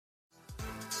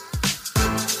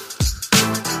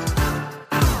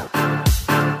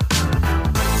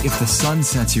the sun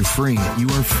sets you free, you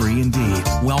are free indeed.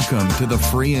 Welcome to the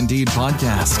Free Indeed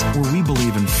podcast, where we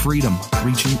believe in freedom,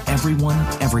 reaching everyone,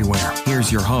 everywhere.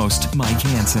 Here's your host, Mike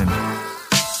Hansen.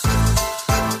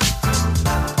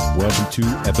 Welcome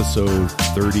to episode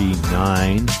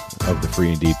 39 of the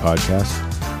Free Indeed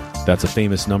podcast. That's a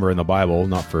famous number in the Bible,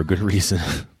 not for a good reason.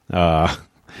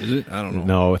 Is it? I don't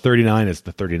know. No, 39 is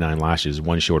the 39 lashes,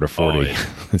 one short of 40. Oh,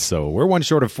 yeah. So we're one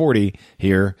short of 40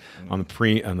 here on the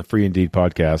Free Indeed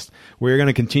podcast. We're going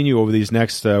to continue over these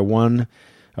next 1,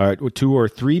 2 or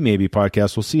 3 maybe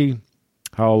podcasts. We'll see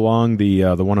how long the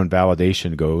one on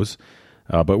validation goes.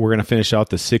 But we're going to finish out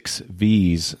the 6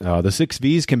 V's. The 6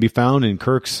 V's can be found in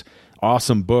Kirk's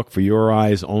awesome book, For Your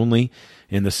Eyes Only.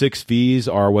 And the 6 V's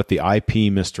are what the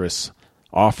IP mistress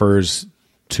offers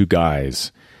to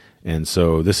guys. And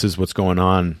so this is what's going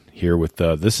on here with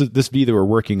this V that we're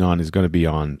working on is going to be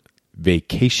on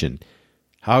vacation.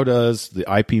 How does the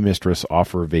IP mistress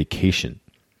offer vacation?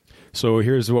 So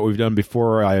here's what we've done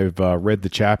before. I've read the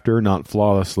chapter, not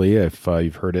flawlessly. If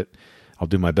you've heard it, I'll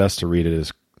do my best to read it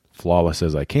as flawless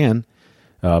as I can,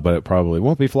 but it probably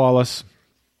won't be flawless.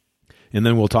 And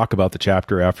then we'll talk about the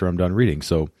chapter after I'm done reading.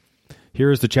 So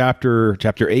here's the chapter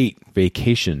 8,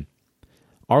 vacation.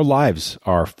 Our lives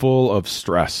are full of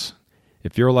stress.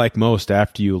 If you're like most,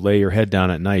 after you lay your head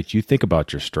down at night, you think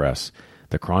about your stress.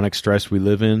 The chronic stress we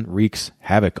live in wreaks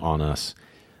havoc on us.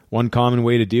 One common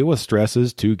way to deal with stress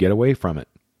is to get away from it.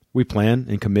 We plan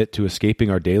and commit to escaping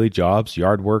our daily jobs,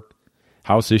 yard work,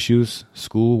 house issues,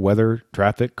 school, weather,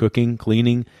 traffic, cooking,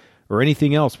 cleaning, or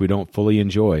anything else we don't fully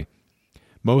enjoy.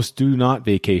 Most do not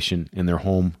vacation in their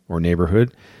home or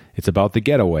neighborhood. It's about the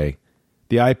getaway.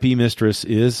 The IP mistress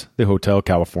is the Hotel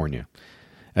California.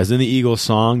 As in the Eagles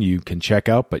song, you can check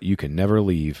out, but you can never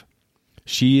leave.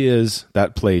 She is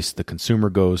that place the consumer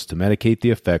goes to medicate the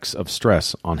effects of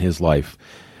stress on his life.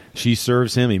 She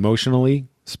serves him emotionally,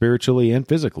 spiritually, and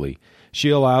physically. She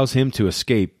allows him to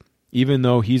escape, even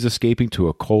though he's escaping to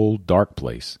a cold, dark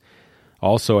place.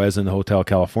 Also, as in the Hotel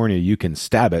California, you can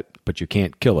stab it, but you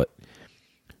can't kill it.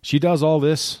 She does all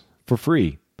this for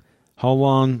free. How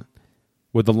long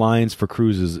would the lines for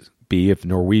cruises be if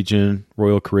Norwegian,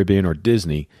 Royal Caribbean, or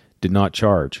Disney did not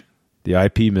charge? The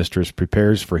IP mistress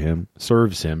prepares for him,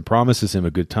 serves him, promises him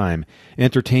a good time,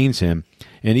 entertains him,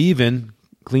 and even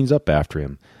cleans up after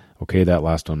him. Okay, that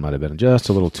last one might have been just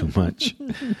a little too much.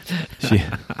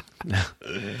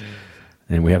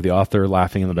 And we have the author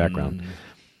laughing in the background.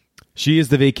 She is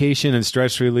the vacation and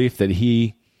stress relief that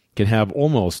he can have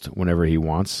almost whenever he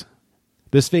wants.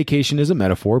 This vacation is a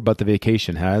metaphor, but the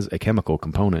vacation has a chemical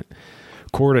component.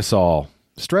 Cortisol.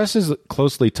 Stress is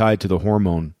closely tied to the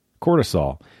hormone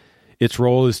cortisol. Its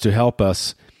role is to help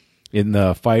us in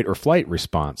the fight or flight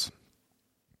response.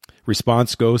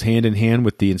 Response goes hand in hand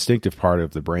with the instinctive part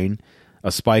of the brain.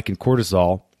 A spike in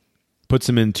cortisol puts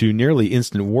him into nearly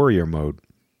instant warrior mode.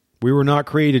 We were not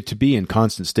created to be in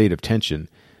constant state of tension.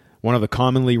 One of the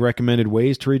commonly recommended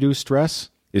ways to reduce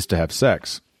stress is to have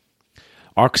sex.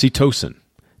 Oxytocin.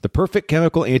 The perfect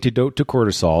chemical antidote to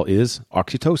cortisol is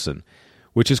oxytocin,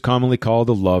 which is commonly called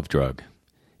the love drug.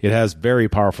 It has very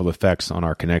powerful effects on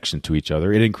our connection to each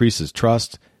other. It increases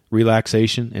trust,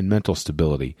 relaxation, and mental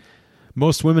stability.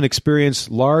 Most women experience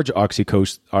large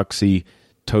oxytocin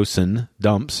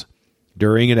dumps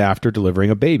during and after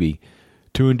delivering a baby.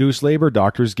 To induce labor,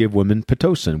 doctors give women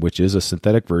Pitocin, which is a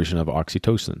synthetic version of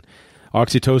oxytocin.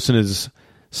 Oxytocin is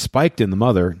spiked in the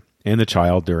mother and the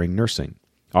child during nursing.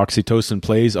 Oxytocin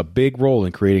plays a big role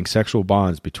in creating sexual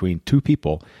bonds between two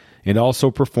people and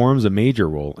also performs a major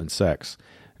role in sex.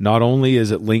 Not only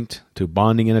is it linked to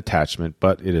bonding and attachment,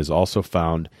 but it is also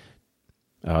found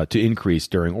to increase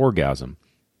during orgasm.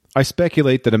 I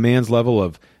speculate that a man's level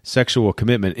of sexual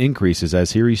commitment increases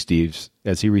as he receives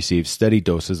steady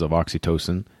doses of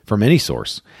oxytocin from any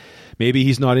source. Maybe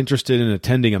he's not interested in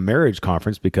attending a marriage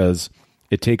conference because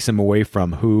it takes him away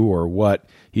from who or what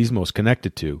he's most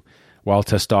connected to. While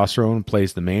testosterone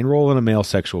plays the main role in a male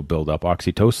sexual buildup,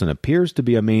 oxytocin appears to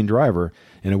be a main driver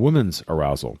in a woman's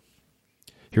arousal.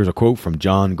 Here's a quote from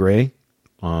John Gray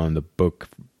on the book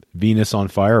Venus on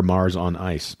Fire, Mars on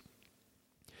Ice.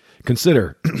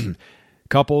 Consider,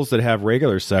 couples that have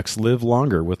regular sex live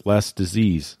longer with less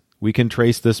disease. We can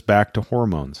trace this back to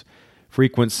hormones.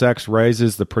 Frequent sex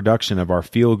raises the production of our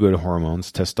feel-good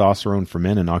hormones, testosterone for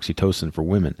men and oxytocin for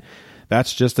women.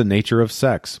 That's just the nature of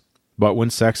sex. But when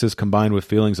sex is combined with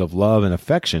feelings of love and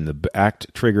affection, the act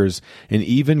triggers an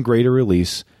even greater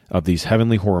release of these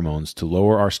heavenly hormones to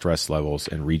lower our stress levels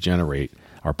and regenerate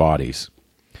our bodies.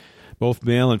 Both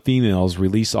male and females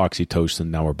release oxytocin,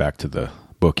 now we're back to the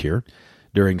book here,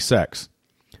 during sex.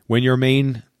 When your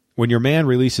When your man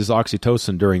releases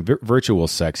oxytocin during virtual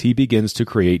sex, he begins to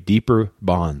create deeper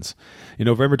bonds. In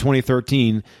November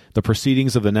 2013, the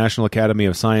Proceedings of the National Academy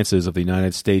of Sciences of the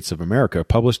United States of America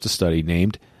published a study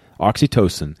named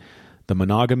Oxytocin, the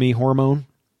Monogamy Hormone.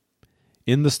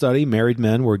 In the study, married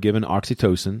men were given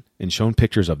oxytocin and shown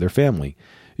pictures of their family.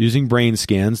 Using brain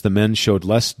scans, the men showed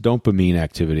less dopamine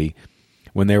activity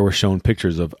when they were shown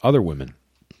pictures of other women.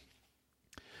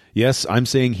 Yes, I'm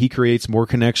saying he creates more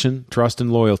connection, trust, and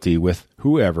loyalty with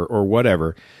whoever or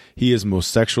whatever he is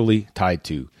most sexually tied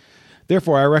to.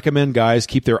 Therefore, I recommend guys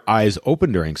keep their eyes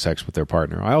open during sex with their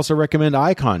partner. I also recommend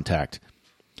eye contact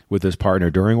with his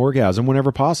partner during orgasm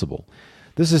whenever possible.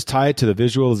 This is tied to the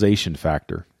visualization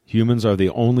factor. Humans are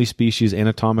the only species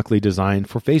anatomically designed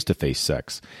for face-to-face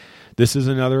sex. This is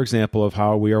another example of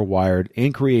how we are wired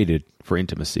and created for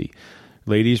intimacy.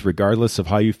 Ladies, regardless of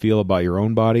how you feel about your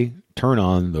own body, turn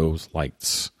on those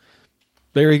lights.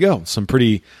 There you go. Some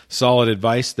pretty solid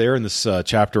advice there in this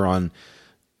chapter on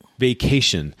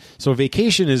vacation. So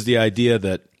vacation is the idea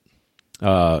that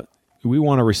we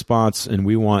want a response and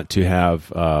we want to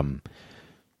have a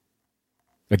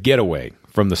getaway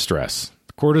from the stress.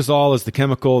 Cortisol is the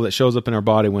chemical that shows up in our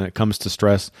body when it comes to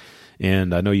stress.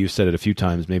 And I know you've said it a few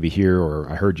times, maybe here, or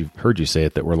I heard you say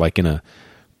it, that we're like in a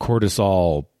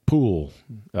cortisol pool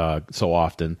so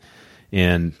often.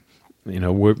 And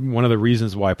one of the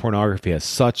reasons why pornography has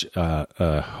such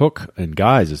a hook in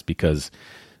guys is because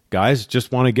guys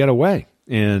just want to get away,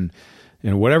 and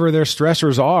whatever their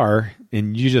stressors are,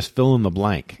 and you just fill in the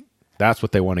blank. That's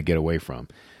what they want to get away from,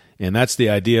 and that's the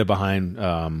idea behind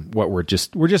what we're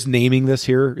just naming this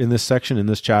here in this section, in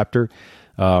this chapter,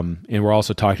 and we're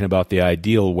also talking about the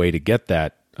ideal way to get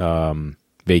that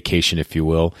vacation, if you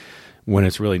will, when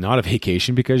it's really not a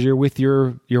vacation because you're with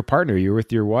your partner, you're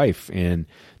with your wife, and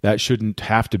that shouldn't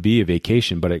have to be a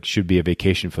vacation, but it should be a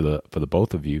vacation for the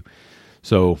both of you.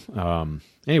 So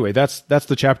anyway, that's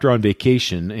the chapter on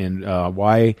vacation, and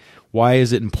why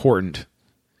is it important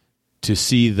to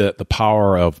see the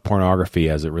power of pornography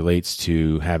as it relates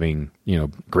to having,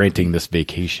 granting this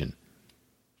vacation.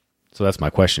 So that's my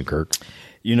question, Kirk.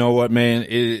 You know what, man?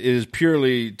 It is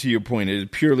purely, to your point, it is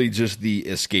purely just the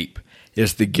escape.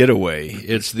 It's the getaway.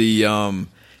 It's the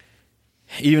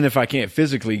even if I can't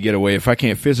physically get away, if I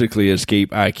can't physically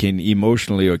escape, I can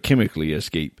emotionally or chemically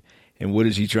escape. And what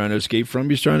is he trying to escape from?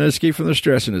 He's trying to escape from the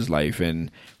stress in his life. And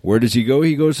where does he go?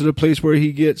 He goes to the place where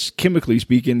he gets, chemically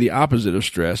speaking, the opposite of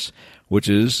stress, which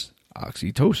is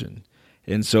oxytocin.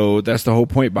 And so that's the whole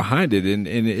point behind it. And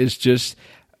it's just,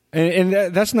 and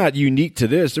that's not unique to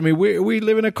this. I mean, we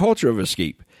live in a culture of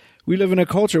escape. We live in a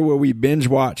culture where we binge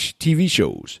watch TV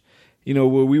shows. Where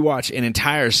we watch an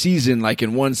entire season like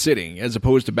in one sitting, as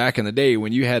opposed to back in the day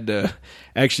when you had to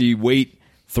actually wait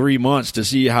 3 months to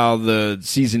see how the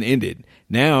season ended.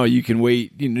 Now you can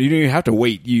wait, you don't even have to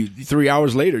wait. 3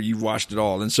 hours later, you've watched it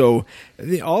all. And so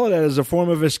all of that is a form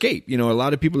of escape. A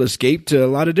lot of people escape to a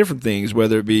lot of different things,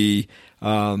 whether it be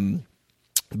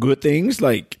good things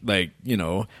like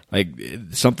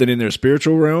something in their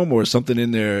spiritual realm, or something in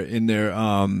their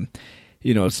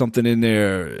something in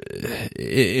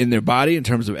their body in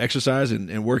terms of exercise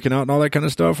and working out and all that kind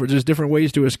of stuff, or just different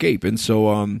ways to escape. And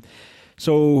so,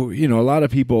 a lot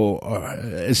of people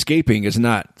escaping is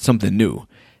not something new.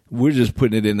 We're just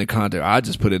putting it in the context. I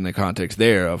just put it in the context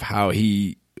there of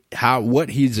what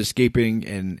he's escaping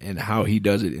and how he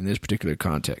does it in this particular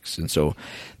context. And so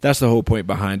that's the whole point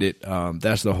behind it.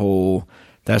 That's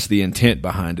the intent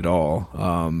behind it all.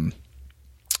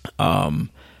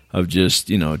 Of just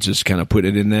kind of put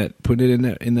it in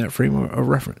that frame of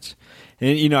reference.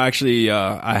 And actually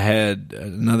I had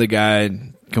another guy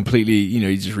completely,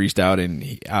 he just reached out,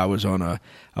 and I was on a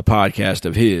podcast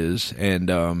of his,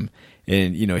 and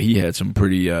he had some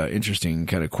pretty interesting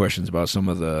kind of questions about some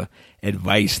of the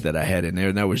advice that I had in there,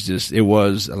 and a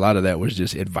lot of that was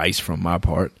just advice from my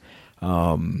part.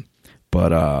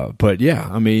 But yeah,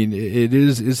 I mean,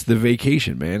 it's the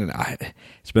vacation, man. And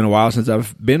it's been a while since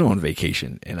I've been on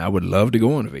vacation, and I would love to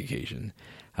go on a vacation.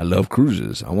 I love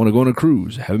cruises. I want to go on a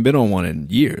cruise. I haven't been on one in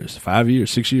years, 5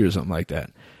 years, 6 years, something like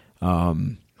that.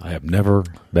 I have never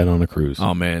been on a cruise.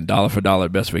 Oh man, dollar for dollar,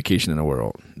 best vacation in the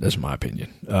world. That's my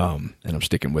opinion. And I'm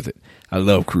sticking with it. I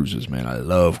love cruises, man. I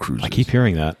love cruises. I keep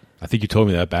hearing that. I think you told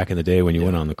me that back in the day when you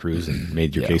went on the cruise and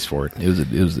made your case for it. It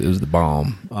was the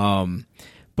bomb.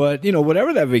 But,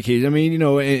 whatever that vacation, I mean,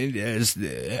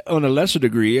 on a lesser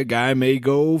degree, a guy may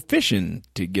go fishing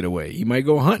to get away. He might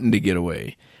go hunting to get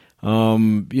away.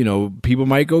 People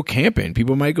might go camping.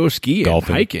 People might go skiing,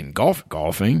 hiking,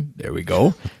 golfing. There we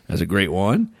go. That's a great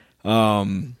one.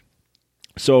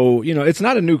 So, it's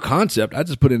not a new concept. I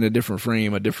just put it in a different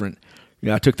frame, a different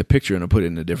I took the picture and I put it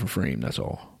in a different frame. That's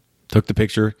all. Took the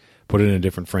picture, put it in a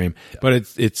different frame. Yeah.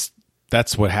 But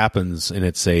that's what happens, and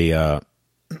it's a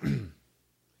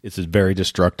very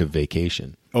destructive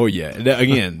vacation. Oh yeah.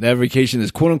 That vacation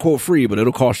is quote unquote free, but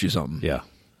it'll cost you something. Yeah.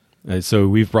 And so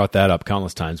we've brought that up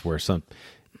countless times where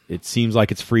it seems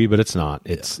like it's free, but it's not.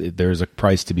 There's a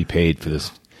price to be paid for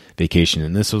this vacation,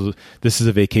 and this is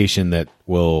a vacation that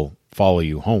will follow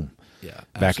you home. Yeah.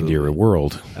 Back into your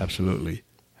world. Absolutely.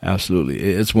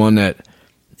 It's one that,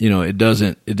 it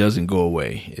doesn't go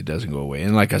away. It doesn't go away.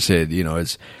 And like I said,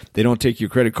 they don't take your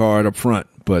credit card up front,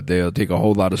 but they'll take a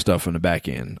whole lot of stuff on the back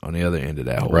end, on the other end of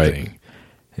that whole thing.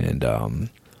 And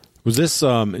was this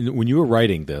when you were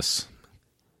writing this?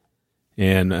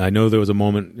 And I know there was a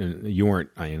moment you weren't.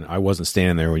 I wasn't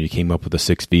standing there when you came up with the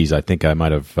 6 V's. I think I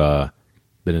might have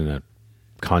been in a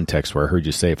context where I heard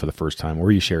you say it for the first time,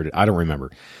 or you shared it. I don't remember.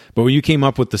 But when you came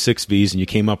up with the 6 V's and you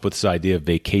came up with this idea of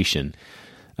vacation,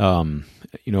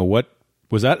 what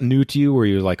was that new to you? Where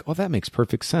you're like, oh, that makes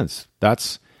perfect sense.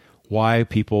 That's why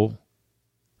people.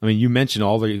 I mean, you mentioned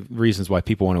all the reasons why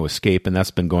people want to escape, and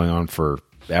that's been going on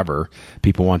forever.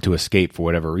 People want to escape for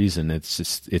whatever reason.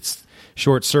 It's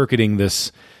short-circuiting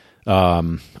this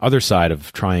other side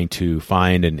of trying to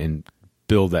find and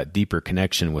build that deeper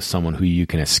connection with someone who you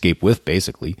can escape with,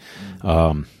 basically.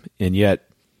 And yet,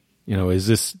 is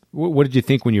this? What did you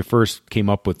think when you first came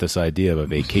up with this idea of a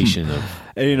vacation?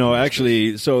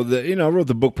 Actually, so I wrote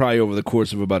the book probably over the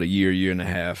course of about a year and a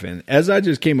half, and as I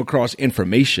just came across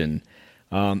information,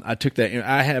 I took that.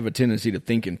 I have a tendency to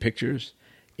think in pictures,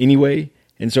 anyway.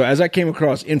 And so as I came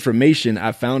across information,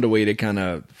 I found a way to kind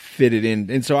of fit it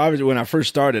in. And so when I first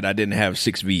started, I didn't have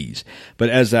 6 V's. But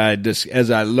as I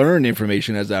learned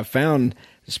information, as I found,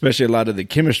 especially a lot of the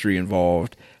chemistry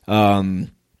involved, the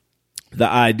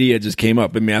idea just came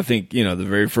up. I mean, I think, the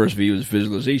very first V was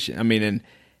visualization. I mean, and,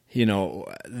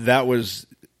 that was,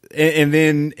 and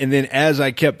then as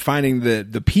I kept finding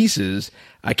the pieces,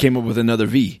 I came up with another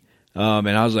V. And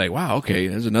I was like, wow, okay,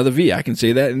 there's another V. I can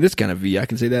say that in this kind of V. I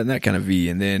can say that in that kind of V.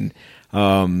 And then,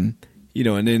 and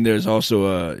then there's also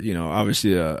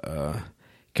obviously a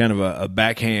kind of a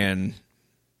backhand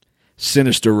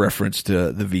sinister reference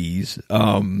to the V's,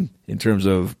 in terms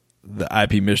of the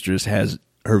IP mistress has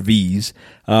her V's,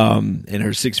 and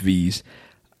her 6 V's.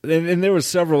 And there were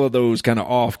several of those kind of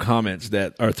off comments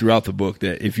that are throughout the book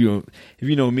that if you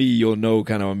know me, you'll know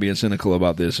kind of I'm being cynical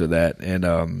about this or that.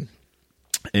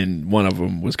 And one of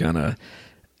them was kind of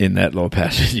in that little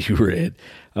passage you read,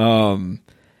 in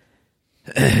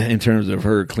terms of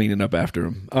her cleaning up after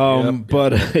him.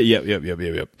 But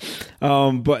yep.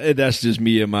 But that's just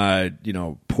me and my,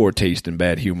 poor taste and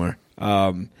bad humor.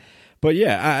 But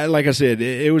yeah, like I said,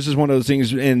 it was just one of those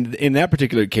things. And in that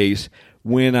particular case,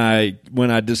 when I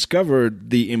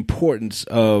discovered the importance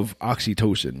of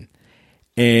oxytocin.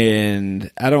 And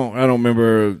I don't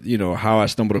remember, how I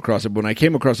stumbled across it, but when I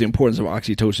came across the importance of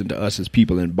oxytocin to us as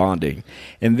people in bonding,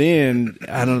 and then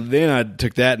I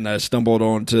took that and I stumbled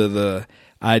onto the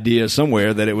idea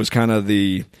somewhere that it was kind of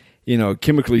the,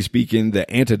 chemically speaking, the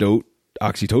antidote,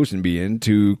 oxytocin being,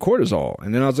 to cortisol.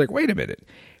 And then I was like, wait a minute,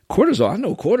 cortisol, I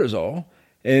know cortisol.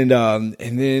 And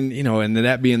then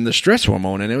that being the stress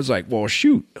hormone. And it was like, well,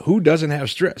 shoot, who doesn't have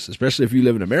stress? Especially if you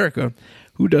live in America,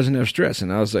 who doesn't have stress?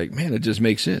 And I was like, man, it just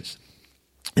makes sense.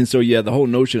 And so, yeah, the whole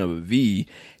notion of a V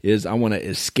is I want to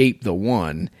escape the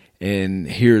one. And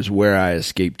here's where I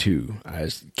escape to.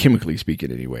 Chemically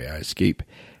speaking, anyway, I escape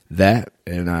that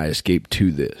and I escape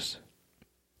to this.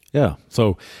 Yeah.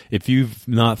 So if you've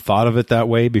not thought of it that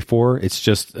way before, it's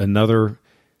just another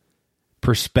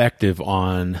perspective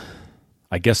on,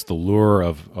 I guess, the lure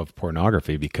of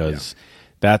pornography, because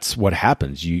that's what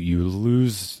happens. You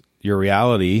lose your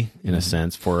reality in a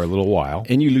sense for a little while,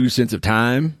 and you lose sense of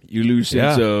time. You lose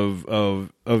sense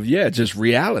of just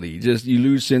reality. Just you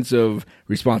lose sense of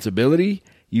responsibility.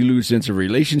 You lose sense of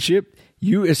relationship.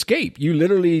 You escape. You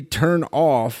literally turn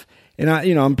off. And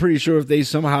I'm pretty sure if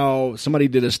somebody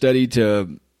did a study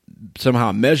to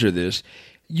somehow measure this,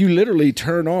 you literally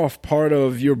turn off part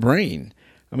of your brain.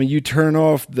 I mean, you turn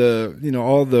off all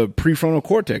the prefrontal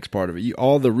cortex part of it,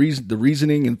 all the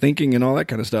reasoning and thinking and all that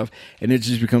kind of stuff, and it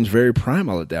just becomes very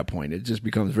primal at that point. It just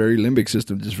becomes very limbic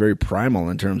system, just very primal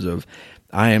in terms of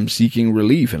I am seeking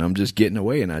relief and I'm just getting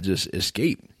away and I just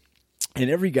escape. And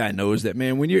every guy knows that,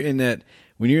 man. When you're in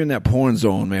that porn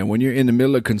zone, man, when you're in the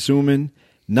middle of consuming,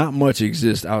 not much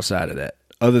exists outside of that,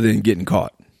 other than getting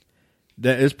caught.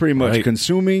 That is pretty much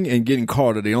consuming and getting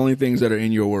caught are the only things that are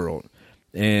in your world.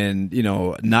 And,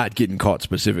 not getting caught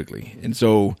specifically. And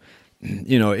so,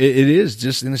 it is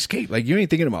just an escape. Like, you ain't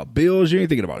thinking about bills. You ain't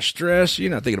thinking about stress.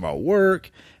 You're not thinking about work.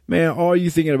 man, all you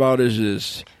thinking about is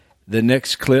just the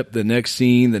next clip, the next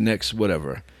scene, the next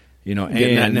whatever, and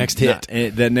that next hit.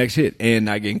 That next hit, and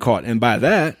not getting caught. And by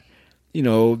that,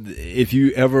 if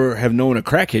you ever have known a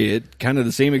crackhead, kind of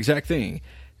the same exact thing.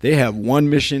 They have one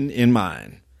mission in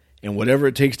mind, and whatever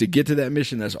it takes to get to that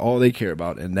mission, that's all they care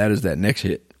about, and that is that next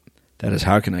hit. That is,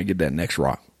 how can I get that next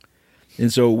rock?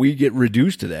 And so we get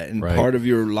reduced to that, and part of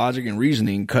your logic and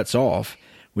reasoning cuts off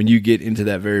when you get into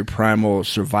that very primal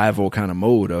survival kind of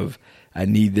mode of, I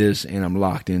need this, and I'm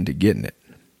locked into getting it.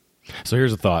 So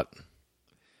here's a thought.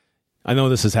 I know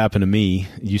this has happened to me.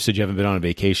 You said you haven't been on a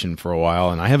vacation for a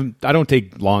while, and I don't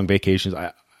take long vacations.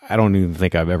 I don't even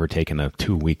think I've ever taken a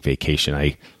 2-week vacation.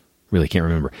 I really can't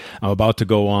remember. I'm about to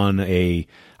go on a,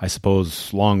 I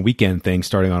suppose, long weekend thing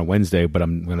starting on Wednesday, but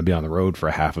I'm going to be on the road for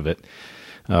half of it.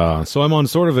 So I'm on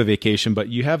sort of a vacation, but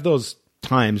you have those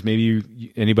times,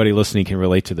 maybe anybody listening can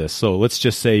relate to this. So let's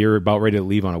just say you're about ready to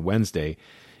leave on a Wednesday,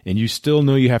 and you still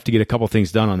know you have to get a couple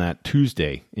things done on that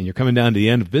Tuesday, and you're coming down to the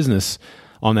end of business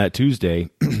on that Tuesday,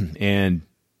 and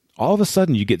all of a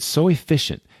sudden you get so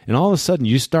efficient. And all of a sudden,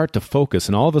 you start to focus.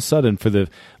 And all of a sudden, for the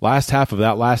last half of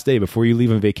that last day before you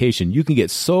leave on vacation, you can get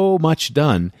so much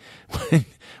done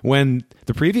when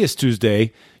the previous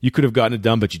Tuesday, you could have gotten it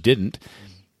done, but you didn't.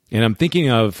 And I'm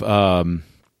thinking of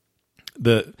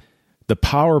the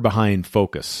power behind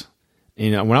focus.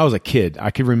 When I was a kid,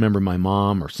 I could remember my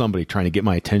mom or somebody trying to get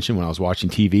my attention when I was watching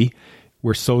TV.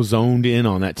 We're so zoned in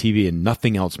on that TV and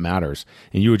nothing else matters.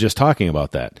 And you were just talking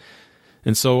about that.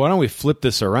 And so why don't we flip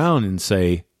this around and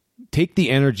say, take the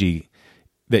energy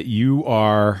that you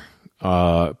are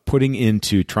putting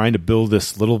into trying to build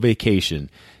this little vacation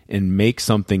and make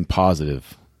something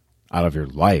positive out of your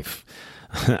life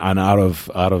and out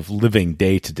of living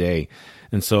day to day.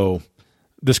 And so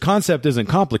this concept isn't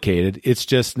complicated. It's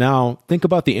just, now think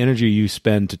about the energy you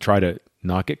spend to try to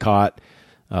not get caught,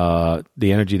 the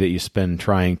energy that you spend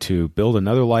trying to build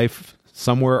another life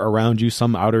somewhere around you,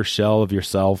 some outer shell of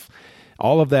yourself,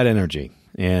 all of that energy.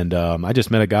 And I just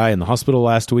met a guy in the hospital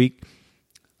last week.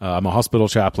 I'm a hospital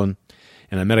chaplain,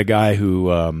 and I met a guy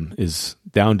who is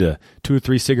down to 2 or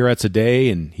 3 cigarettes a day,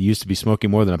 and he used to be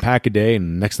smoking more than a pack a day.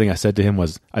 And the next thing I said to him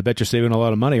was, I bet you're saving a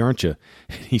lot of money, aren't you?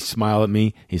 He smiled at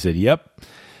me. He said, yep.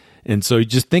 And so you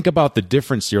just think about the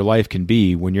difference your life can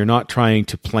be when you're not trying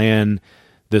to plan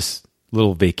this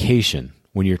little vacation,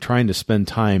 when you're trying to spend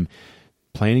time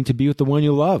planning to be with the one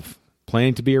you love,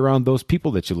 planning to be around those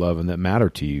people that you love and that matter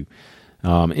to you.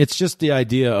 It's just the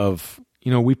idea of,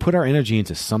 we put our energy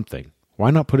into something. Why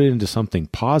not put it into something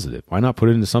positive? Why not put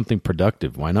it into something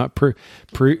productive? Why not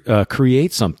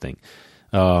create something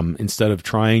instead of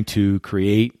trying to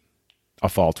create a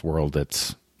false world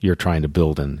that's you're trying to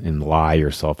build and lie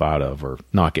yourself out of or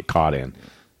not get caught in?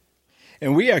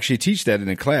 And we actually teach that in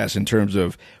the class in terms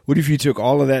of, what if you took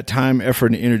all of that time,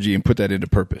 effort, and energy and put that into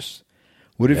purpose?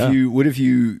 What if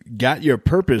you got your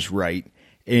purpose right?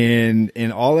 And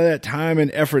all of that time and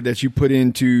effort that you put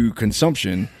into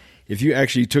consumption, if you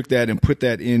actually took that and put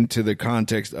that into the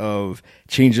context of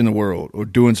changing the world or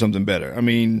doing something better. I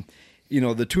mean,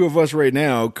 the two of us right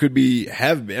now could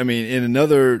in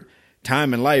another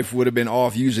time in life would have been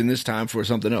off using this time for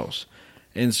something else.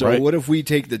 And so what if we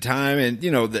take the time and,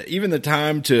 even the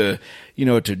time to,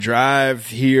 to drive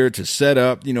here, to set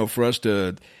up, for us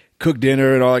to cook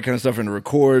dinner and all that kind of stuff and to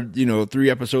record, 3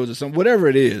 episodes or something, whatever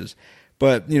it is.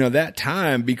 But, that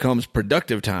time becomes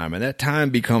productive time, and that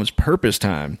time becomes purpose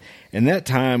time. And that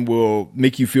time will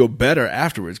make you feel better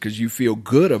afterwards because you feel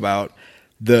good about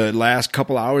the last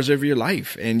couple hours of your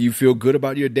life, and you feel good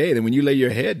about your day. And when you lay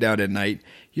your head down at night,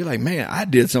 you're like, man, I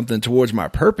did something towards my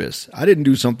purpose. I didn't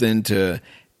do something to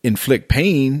inflict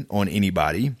pain on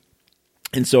anybody.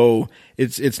 And so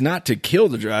it's not to kill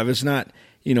the drive. It's not,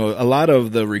 a lot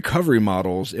of the recovery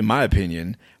models, in my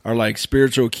opinion, are like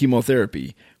spiritual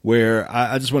chemotherapy, where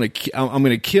I just want to, I'm going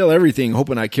to kill everything,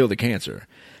 hoping I kill the cancer.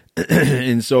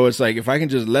 And so it's like, if I can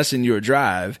just lessen your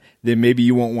drive, then maybe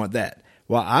you won't want that.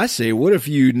 Well, I say, what if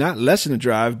you not lessen the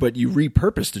drive, but you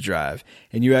repurpose the drive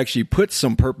and you actually put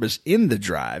some purpose in the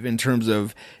drive in terms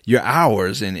of your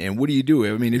hours and what do you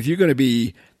do? I mean, if you're going to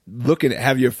be looking at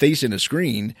have your face in a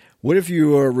screen, what if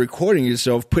you are recording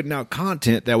yourself, putting out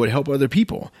content that would help other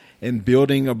people and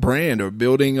building a brand or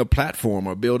building a platform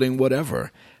or building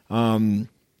whatever?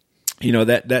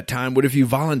 That time, what if you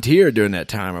volunteer during that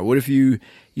time? Or what if you,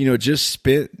 just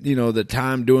spent, the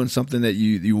time doing something that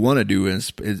you want to do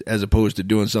as opposed to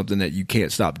doing something that you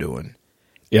can't stop doing?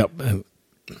 Yep.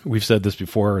 We've said this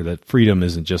before, that freedom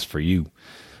isn't just for you.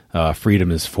 Freedom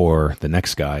is for the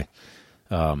next guy.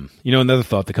 Another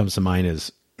thought that comes to mind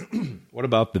is, what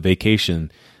about the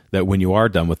vacation that when you are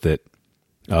done with it,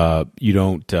 You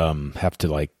don't have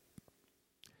to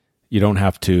you don't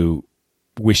have to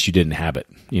wish you didn't have it.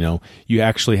 You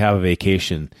actually have a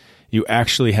vacation. You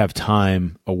actually have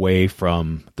time away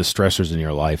from the stressors in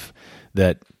your life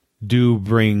that do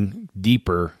bring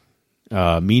deeper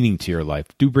meaning to your life,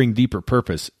 do bring deeper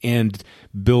purpose, and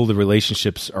build the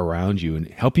relationships around you and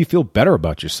help you feel better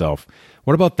about yourself.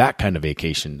 What about that kind of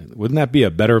vacation? Wouldn't that be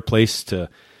a better place to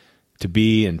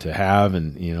be and to have?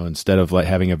 And instead of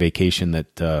having a vacation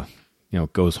that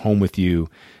goes home with you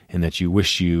and that you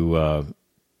wish you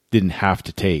didn't have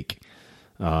to take.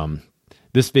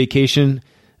 This vacation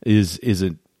is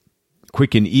a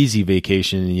quick and easy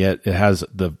vacation, and yet it has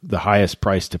the highest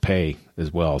price to pay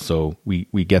as well. So we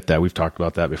get that. We've talked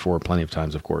about that before plenty of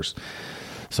times, of course.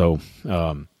 So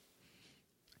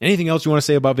anything else you want to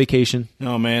say about vacation?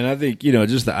 No, man, I think,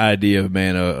 just the idea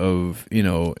of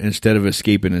instead of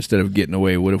escaping, instead of getting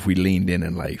away, what if we leaned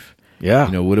in life? Yeah.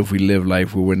 What if we live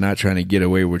life where we're not trying to get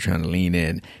away, we're trying to lean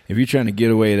in? If you're trying to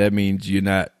get away, that means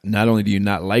not only do you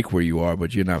not like where you are,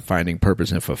 but you're not finding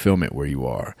purpose and fulfillment where you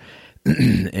are.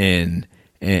 and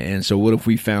so what if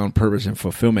we found purpose and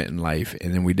fulfillment in life,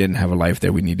 and then we didn't have a life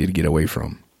that we needed to get away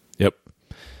from? Yep.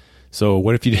 So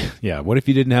what if you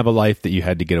didn't have a life that you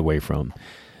had to get away from?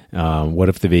 What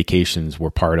if the vacations were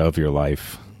part of your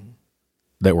life,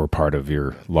 that were part of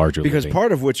your larger Because living?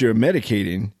 part of what you're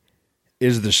medicating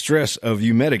is the stress of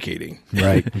you medicating.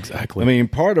 Right, exactly. I mean,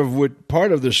 part of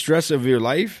the stress of your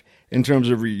life in terms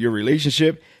of your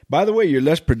relationship, by the way, you're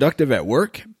less productive at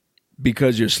work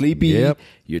because you're sleepy, Yep.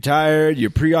 You're tired, you're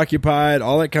preoccupied,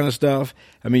 all that kind of stuff.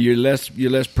 I mean, you're less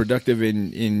productive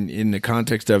in the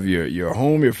context of your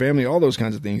home, your family, all those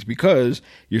kinds of things, because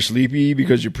you're sleepy,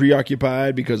 because you're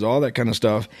preoccupied, because all that kind of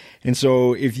stuff. And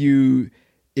so when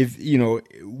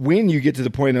you get to the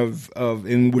point of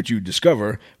in which you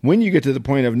discover, when you get to the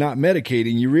point of not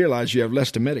medicating, you realize you have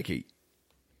less to medicate.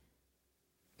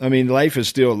 I mean, life is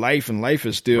still life, and life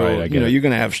is still, right, you're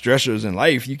going to have stressors in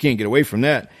life. You can't get away from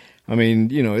that. I mean,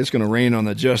 it's going to rain on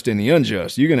the just and the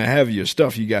unjust. You're going to have your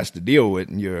stuff you got to deal with,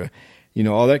 and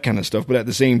all that kind of stuff. But at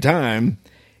the same time,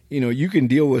 you can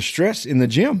deal with stress in the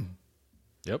gym.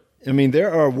 Yep. I mean,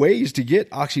 there are ways to get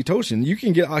oxytocin. You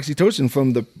can get oxytocin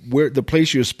from the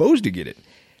place you're supposed to get it,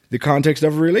 the context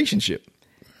of a relationship,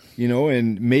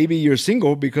 and maybe you're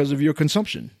single because of your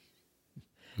consumption.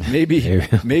 Maybe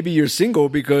you're single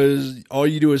because all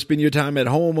you do is spend your time at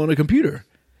home on a computer.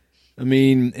 I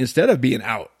mean, instead of being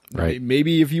out. Right.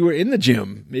 Maybe if you were in the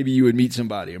gym, maybe you would meet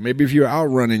somebody, or maybe if you were out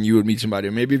running, you would meet somebody,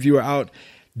 or maybe if you were out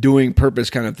doing purpose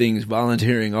kind of things,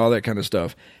 volunteering, all that kind of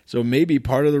stuff. So maybe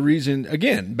part of the reason,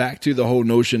 again, back to the whole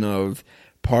notion of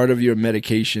part of your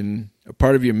medication,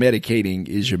 part of your medicating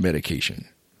is your medication.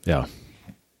 Yeah.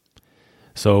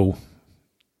 So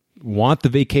want the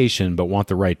vacation, but want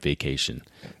the right vacation.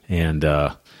 And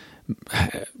the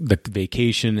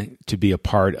vacation to be a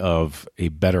part of a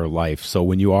better life. So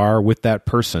when you are with that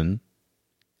person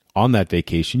on that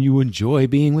vacation, you enjoy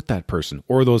being with that person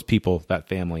or those people, that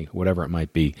family, whatever it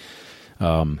might be.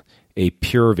 A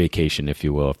pure vacation, if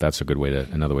you will, if that's a good way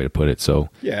another way to put it. So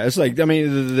yeah, it's like, I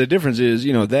mean, the difference is,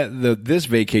 this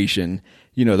vacation,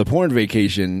 the porn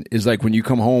vacation is like when you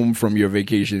come home from your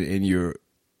vacation and you're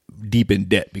deep in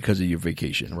debt because of your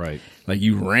vacation. Right. Like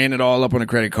you ran it all up on a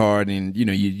credit card, and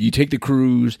you take the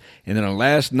cruise, and then on the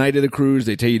last night of the cruise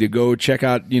they tell you to go check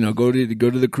out, go to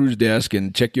the cruise desk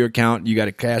and check your account. You got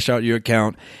to cash out your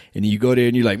account, and you go there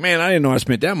and you're like, man, I didn't know I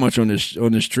spent that much on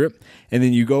this trip. And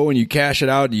then you go and you cash it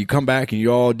out and you come back and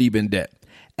you're all deep in debt.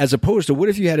 As opposed to, what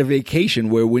if you had a vacation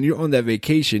where when you're on that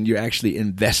vacation you're actually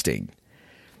investing?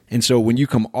 And so when you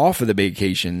come off of the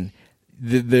vacation,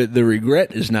 the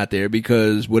regret is not there,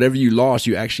 because whatever you lost,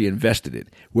 you actually invested it.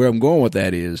 Where I'm going with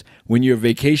that is, when your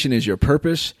vacation is your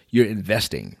purpose, you're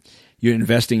investing. You're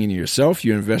investing in yourself.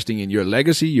 You're investing in your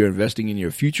legacy. You're investing in your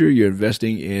future. You're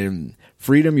investing in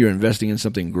freedom. You're investing in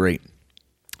something great.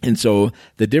 And so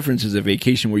the difference is a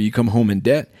vacation where you come home in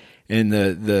debt, and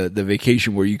the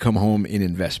vacation where you come home in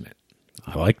investment.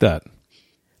 I like that.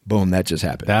 Boom, that just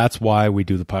happened. That's why we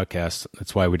do the podcast.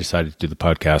 That's why we decided to do the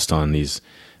podcast on these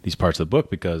parts of the book,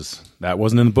 because that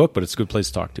wasn't in the book, but it's a good place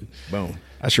to talk to. Boom.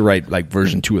 I should write like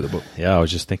version 2 of the book. Yeah, I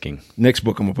was just thinking. Next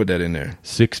book, I'm going to put that in there.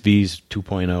 6 V's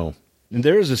 2.0. And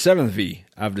there is a 7th V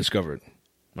I've discovered.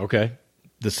 Okay.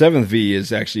 The 7th V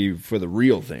is actually for the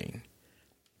real thing,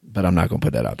 but I'm not going to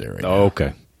put that out there right now.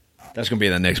 Okay. That's going to be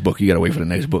in the next book. You got to wait for the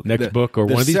next book. Next book or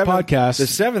one of these podcasts. The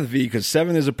 7th V, because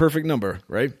 7 is a perfect number,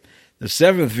 right? The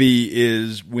 7th V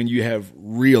is when you have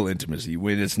real intimacy,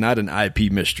 when it's not an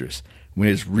IP mistress, when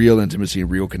it's real intimacy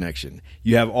and real connection.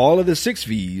 You have all of the 6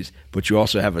 V's, but you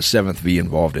also have a 7th V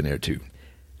involved in there too.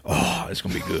 Oh, it's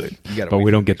going to be good. You gotta But wait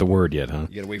we for don't the get the word yet, huh?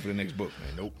 You got to wait for the next book, man.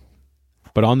 Nope.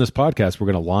 But on this podcast,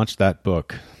 we're going to launch that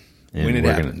book. And When it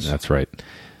we're happens. That's right.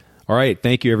 All right.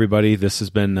 Thank you, everybody. This has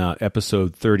been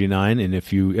episode 39. And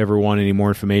if you ever want any more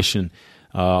information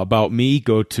about me,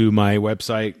 go to my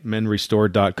website,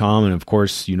 menrestored.com. And, of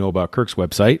course, you know about Kirk's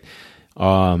website,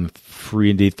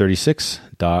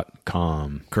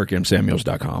 freeindeed36.com.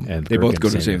 KirkMSamuels.com. And they Kirk both M. go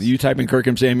to the same. Samuels. You type in Kirk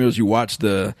M. Samuels, you watch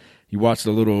the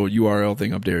little URL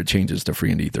thing up there. It changes to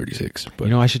FreeIndeed36.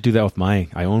 But I should do that with I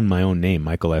own my own name,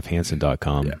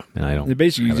 michaelfhansen.com. Yeah. And I don't.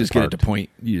 basically you have just it get it to parked. point.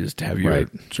 You just have your Right.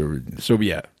 so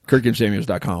yeah.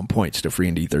 KirkMSamuels.com points to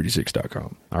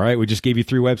FreeIndeed36.com. All right. We just gave you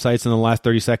 3 websites in the last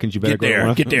 30 seconds. You better Get there.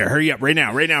 go. Get there. Hurry up. Right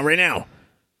now.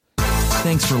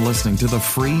 Thanks for listening to the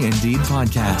Free Indeed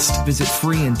podcast. Visit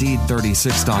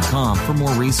freeindeed36.com for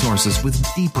more resources with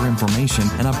deeper information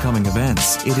and upcoming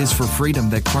events. It is for freedom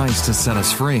that Christ has set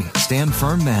us free. Stand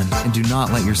firm then, and do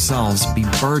not let yourselves be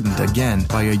burdened again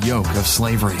by a yoke of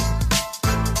slavery.